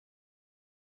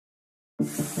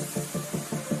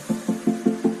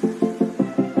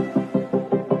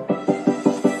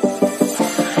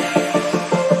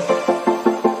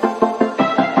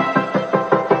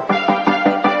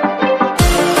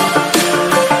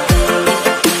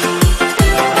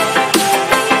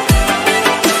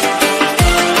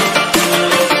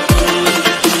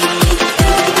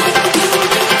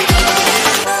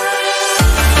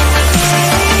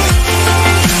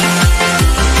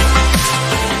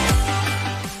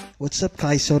What's up,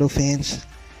 Kai Sotto fans?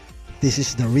 This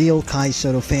is the Real Kai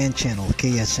Sotto Fan Channel,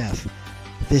 KSF.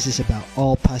 This is about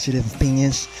all positive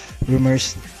opinions,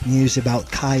 rumors, news about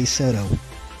Kai Sotto.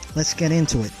 Let's get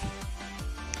into it.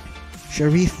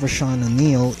 Sharif Rashawn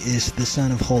O'Neal is the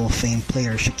son of Hall of Fame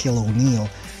player Shaquille O'Neal,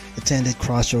 attended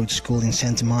Crossroads School in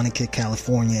Santa Monica,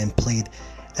 California, and played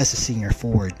as a senior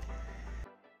forward.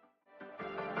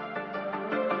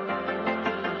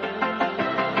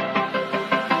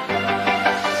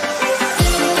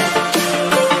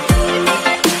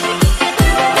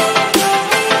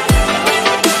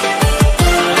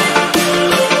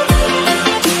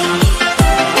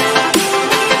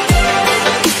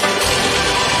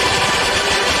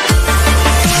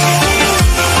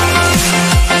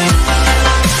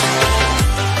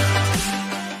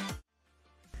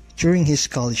 During his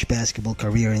college basketball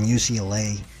career in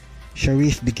UCLA,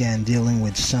 Sharif began dealing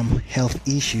with some health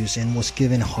issues and was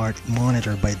given a heart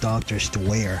monitor by doctors to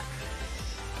wear.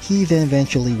 He then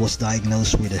eventually was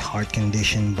diagnosed with a heart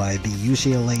condition by the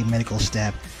UCLA medical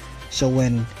staff, so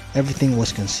when everything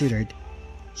was considered,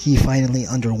 he finally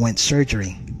underwent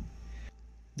surgery.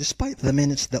 Despite the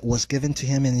minutes that was given to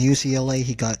him in UCLA,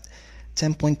 he got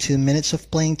 10.2 minutes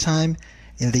of playing time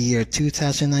in the year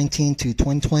 2019 to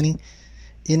 2020.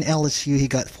 In LSU, he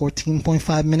got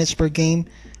 14.5 minutes per game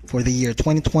for the year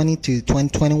 2020 to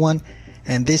 2021,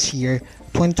 and this year,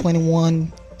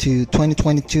 2021 to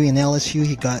 2022 in LSU,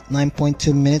 he got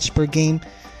 9.2 minutes per game,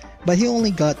 but he only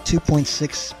got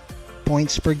 2.6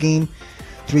 points per game,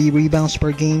 3 rebounds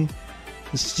per game,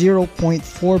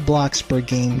 0.4 blocks per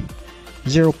game,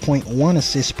 0.1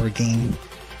 assists per game,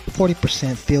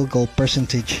 40% field goal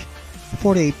percentage,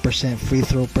 48% free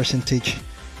throw percentage,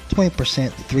 20%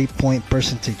 three-point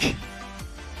percentage.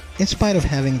 In spite of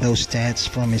having those stats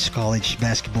from his college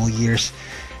basketball years,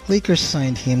 Lakers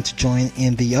signed him to join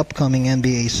in the upcoming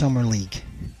NBA Summer League.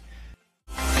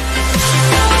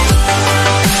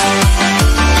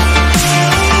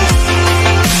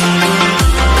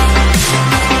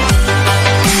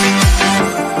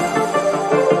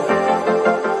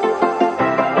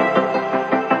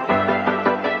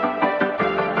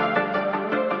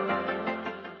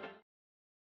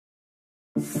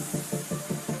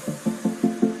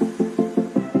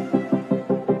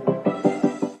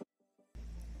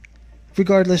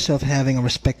 Regardless of having a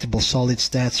respectable solid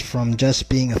stats from just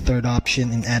being a third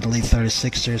option in Adelaide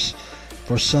 36ers,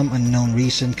 for some unknown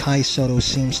reason, Kai Sotto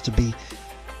seems to be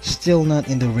still not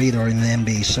in the radar in the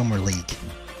NBA Summer League.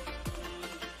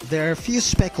 There are a few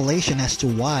speculation as to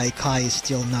why Kai is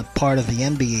still not part of the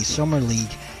NBA Summer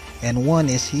League, and one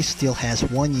is he still has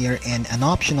 1 year and an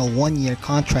optional 1-year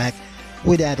contract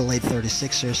with Adelaide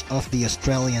 36ers of the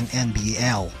Australian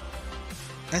NBL.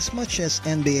 As much as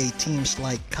NBA teams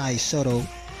like Kai Sotto,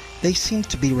 they seem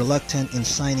to be reluctant in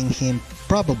signing him,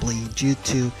 probably due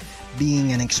to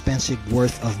being an expensive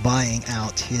worth of buying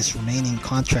out his remaining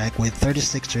contract with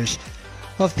 36ers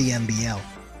of the NBL.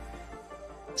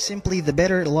 Simply, the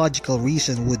better logical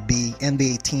reason would be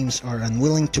NBA teams are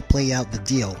unwilling to play out the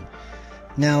deal.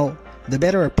 Now, the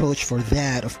better approach for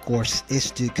that, of course,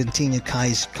 is to continue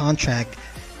Kai's contract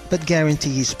but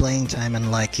guarantee his playing time,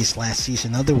 unlike his last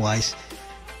season. Otherwise,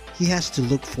 he has to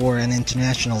look for an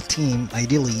international team,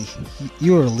 ideally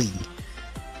EuroLeague,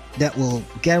 that will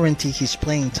guarantee his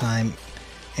playing time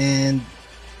and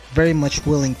very much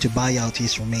willing to buy out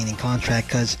his remaining contract,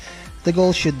 because the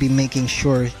goal should be making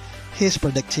sure his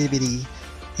productivity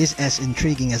is as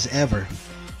intriguing as ever,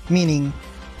 meaning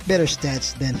better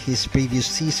stats than his previous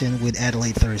season with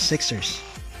Adelaide 36ers.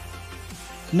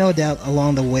 No doubt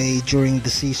along the way during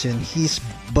the season, his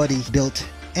body build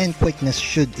and quickness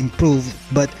should improve,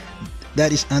 but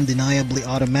that is undeniably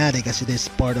automatic as it is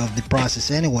part of the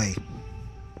process anyway.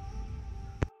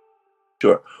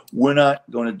 Sure. We're not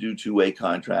going to do two-way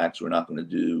contracts. We're not going to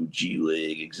do G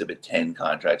League, Exhibit 10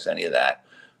 contracts, any of that.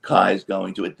 Kai's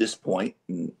going to, at this point,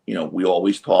 and, we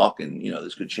always talk, and,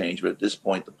 this could change, but at this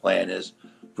point, the plan is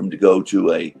for him to go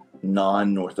to a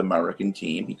non-North American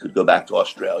team. He could go back to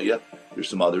Australia. There's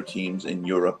some other teams in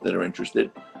Europe that are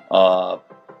interested.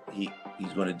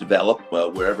 He's going to develop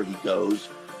wherever he goes.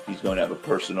 He's going to have a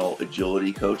personal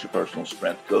agility coach, a personal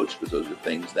strength coach, because those are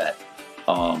things that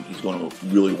He's going to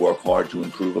really work hard to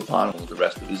improve upon the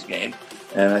rest of his game.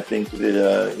 And I think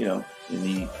that, in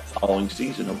the following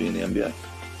season, he'll be in the NBA.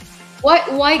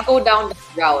 Why go down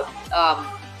that route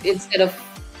instead of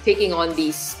taking on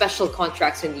these special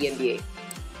contracts in the NBA?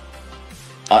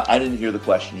 I didn't hear the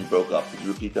question. You broke up. Could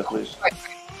you repeat that, please? Right.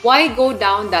 Why go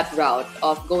down that route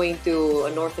of going to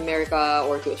North America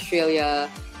or to Australia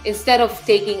instead of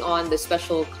taking on the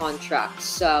special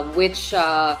contracts, which,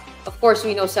 of course,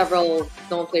 we know several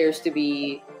known players to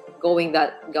be going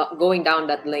down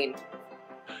that lane?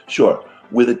 Sure.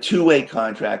 With a two-way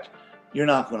contract, you're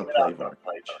not going to play very much.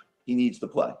 He needs to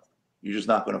play. You're just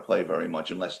not going to play very much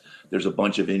unless there's a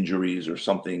bunch of injuries or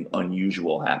something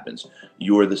unusual happens.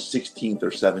 You're the 16th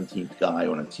or 17th guy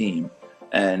on a team,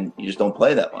 and you just don't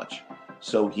play that much.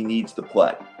 So he needs to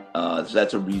play. So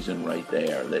that's a reason right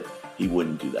there that he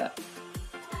wouldn't do that.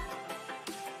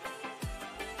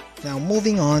 Now,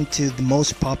 moving on to the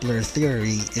most popular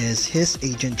theory is his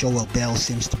agent Joel Bell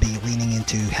seems to be leaning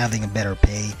into having a better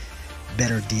pay,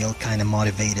 better deal, kind of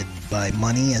motivated by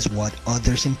money as what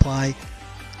others imply.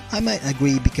 I might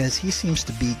agree because he seems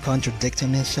to be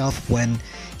contradicting himself when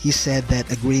he said that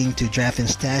agreeing to draft and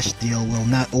stash deal will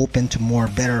not open to more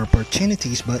better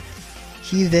opportunities, but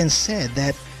he then said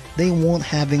that they won't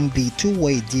having the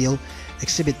two-way deal,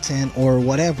 Exhibit 10 or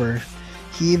whatever.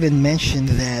 He even mentioned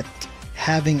that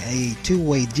having a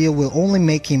two-way deal will only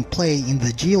make him play in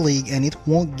the G League and it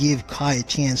won't give Kai a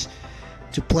chance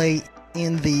to play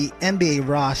in the NBA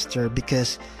roster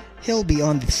because he'll be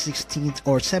on the 16th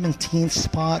or 17th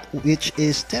spot, which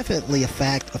is definitely a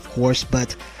fact, of course,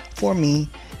 but for me,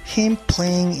 him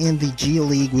playing in the G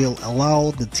League will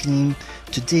allow the team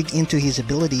to dig into his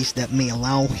abilities that may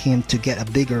allow him to get a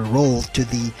bigger role to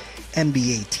the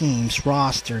NBA team's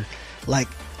roster, like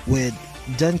with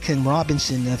Duncan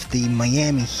Robinson of the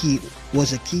Miami Heat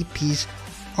was a key piece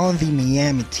on the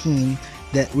Miami team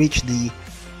that reached the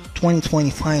 2020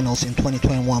 finals and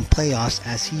 2021 playoffs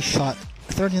as he shot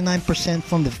 39%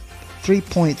 from the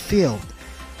three-point field.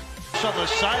 On the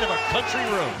side of a country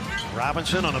road.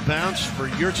 Robinson on a bounce for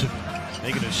Yurtseven,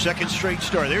 making his second straight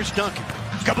start. There's Duncan.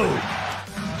 Kaboom!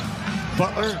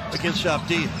 Butler against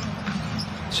Abdi.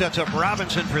 Sets up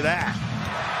Robinson for that.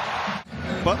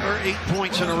 Butler 8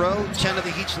 points in a row, 10 of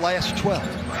the Heat's last 12.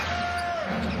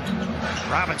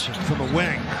 Robinson from the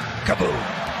wing. Kaboom!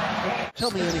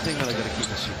 Tell me anything that I gotta keep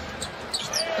this here.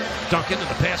 Duncan in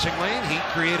the passing lane. Heat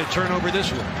create a turnover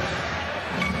this one.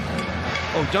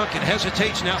 Oh, Duncan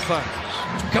hesitates, now fires.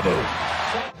 Kaboom!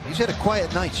 He's had a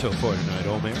quiet night so far tonight,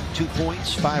 Omer. 2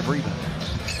 points, 5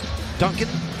 rebounds. Duncan,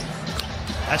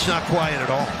 that's not quiet at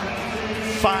all.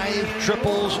 5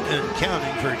 triples and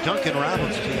counting for Duncan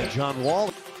Robinson. John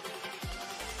Wall.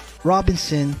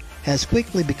 Robinson has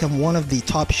quickly become one of the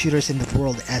top shooters in the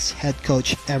world, as head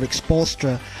coach Eric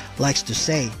Spoelstra likes to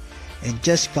say, and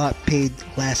just got paid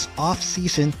last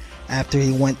off-season after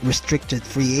he went restricted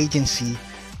free agency,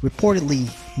 reportedly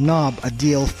knob a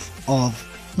deal of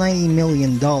 $90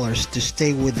 million to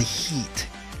stay with the Heat.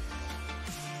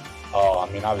 Oh, I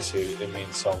mean, obviously it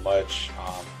means so much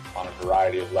on a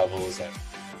variety of levels, and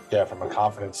yeah, from a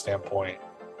confidence standpoint,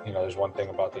 you know, there's one thing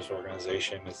about this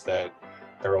organization is that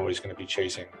they're always going to be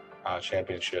chasing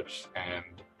championships, and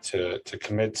to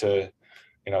commit to,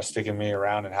 you know, sticking me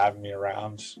around and having me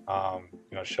around,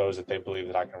 you know, shows that they believe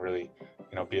that I can really,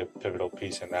 you know, be a pivotal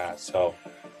piece in that. So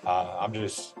I'm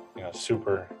just, you know,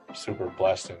 super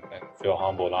blessed and feel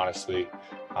humbled, honestly.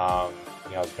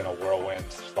 You know, it's been a whirlwind,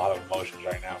 a lot of emotions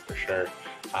right now for sure.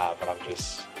 But I'm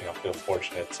just, you know, feel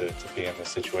fortunate to be in this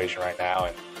situation right now,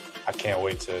 and I can't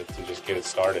wait to just get it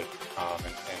started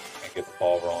and get the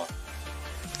ball rolling.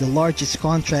 The largest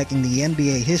contract in the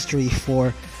NBA history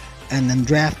for an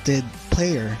undrafted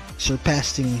player,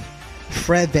 surpassing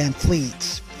Fred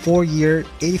VanVleet's 4-year,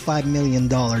 $85 million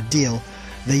deal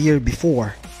the year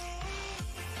before.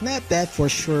 Not bad for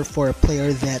sure for a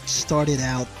player that started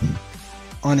out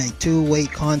on a two-way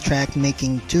contract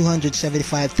making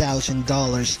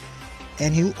 $275,000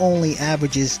 and who only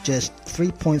averages just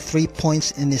 3.3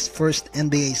 points in his first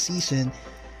NBA season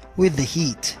with the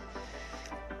Heat.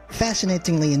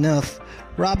 Fascinatingly enough,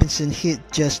 Robinson hit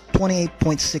just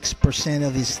 28.6%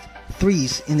 of his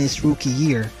threes in his rookie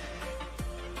year.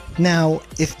 Now,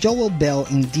 if Joel Bell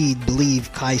indeed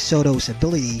believed Kai Sotto's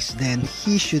abilities, then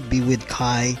he should be with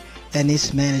Kai and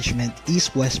his management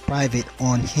East-West private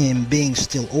on him being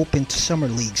still open to summer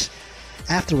leagues.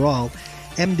 After all,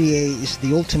 NBA is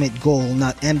the ultimate goal,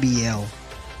 not NBL,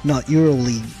 not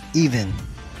EuroLeague even.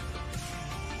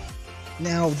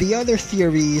 Now, the other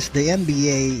theory is the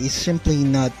NBA is simply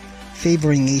not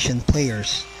favoring Asian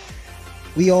players.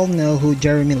 We all know who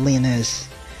Jeremy Lin is.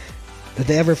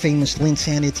 the ever-famous Lin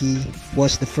Sanity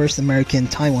was the first American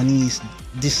Taiwanese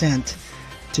descent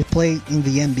to play in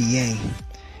the NBA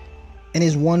and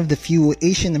is one of the few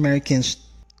Asian Americans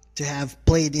to have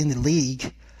played in the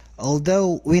league.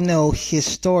 Although we know his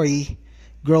story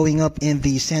growing up in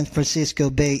the San Francisco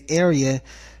Bay Area,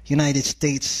 United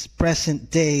States, present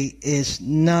day is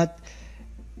not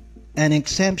an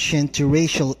exemption to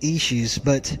racial issues,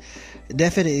 but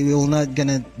definitely we're not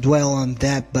gonna dwell on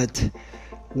that. But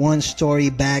one story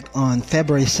back on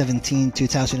February 17,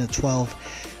 2012,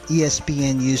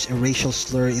 ESPN used a racial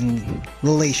slur in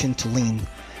relation to Lin.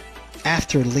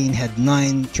 After Lin had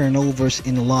 9 turnovers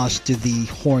in a loss to the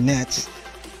Hornets,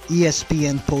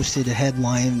 ESPN posted a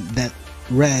headline that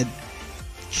read,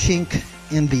 "Chink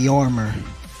in the Armor."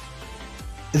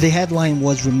 The headline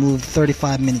was removed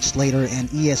 35 minutes later and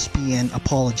ESPN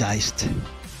apologized.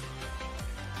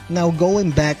 Now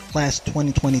going back class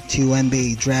 2022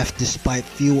 NBA draft, despite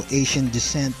few Asian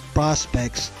descent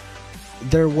prospects,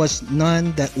 there was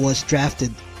none that was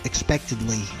drafted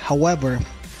expectedly. However,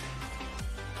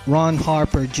 Ron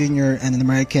Harper Jr., an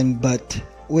American but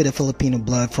with a Filipino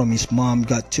blood from his mom,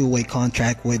 got two-way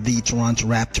contract with the Toronto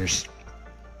Raptors.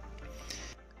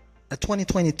 A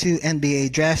 2022 NBA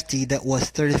draftee that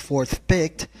was 34th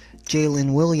picked,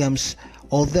 Jalen Williams,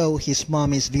 although his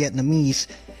mom is Vietnamese,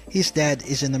 his dad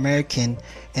is an American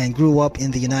and grew up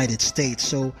in the United States,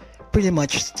 so pretty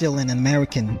much still an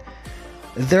American.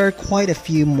 There are quite a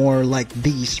few more like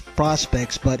these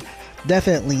prospects, but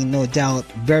definitely no doubt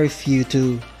very few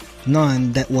to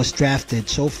none that was drafted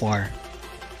so far.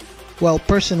 Well,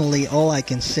 personally, all I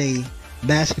can say,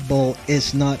 basketball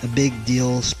is not a big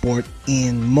deal sport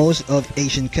in most of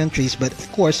Asian countries, but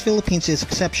of course Philippines is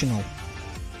exceptional.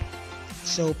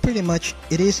 So pretty much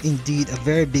it is indeed a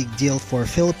very big deal for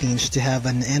Philippines to have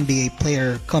an NBA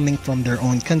player coming from their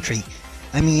own country.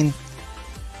 I mean,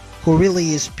 who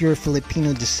really is pure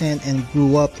Filipino descent and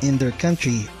grew up in their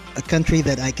country, a country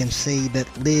that I can say that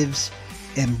lives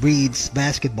and breathes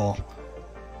basketball.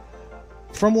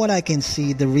 From what I can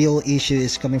see, the real issue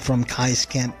is coming from Kai's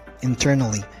camp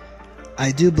internally.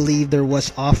 I do believe there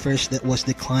was offers that was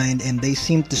declined and they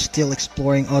seem to still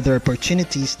exploring other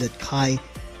opportunities that Kai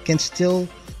can still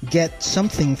get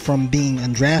something from being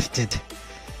undrafted.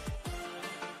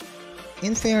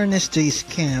 In fairness to his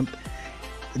camp,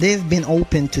 they've been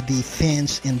open to the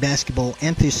fans and basketball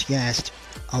enthusiasts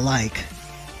alike,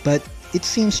 but it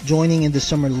seems joining in the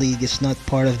summer league is not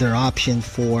part of their option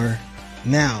for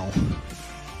now.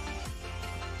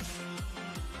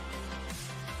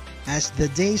 As the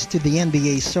days to the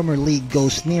NBA Summer League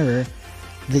goes nearer,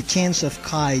 the chance of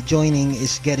Kai joining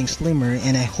is getting slimmer,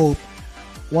 and I hope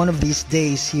one of these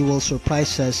days he will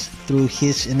surprise us through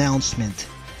his announcement.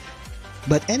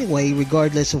 But anyway,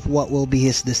 regardless of what will be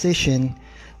his decision,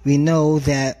 we know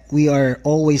that we are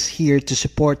always here to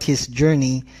support his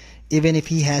journey, even if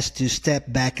he has to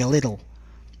step back a little.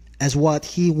 As what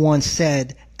he once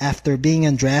said after being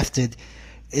undrafted,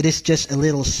 it is just a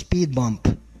little speed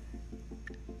bump.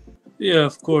 Yeah,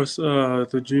 of course.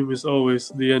 The dream is always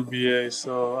the NBA,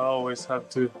 so I always have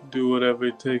to do whatever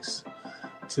it takes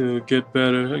to get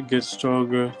better, get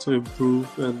stronger, to improve,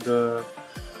 and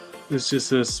it's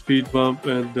just a speed bump.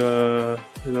 And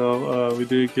we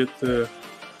didn't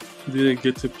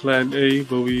get to Plan A,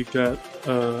 but we got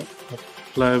a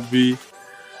Plan B,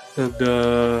 and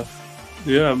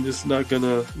I'm just not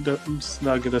gonna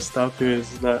stop here.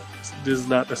 This is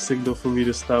not a signal for me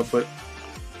to stop, but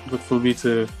for me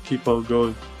to keep on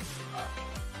going.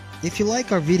 If you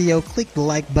like our video, click the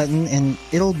like button and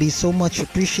it'll be so much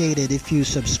appreciated if you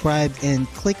subscribe and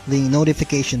click the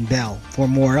notification bell for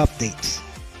more updates.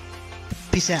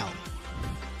 Peace out.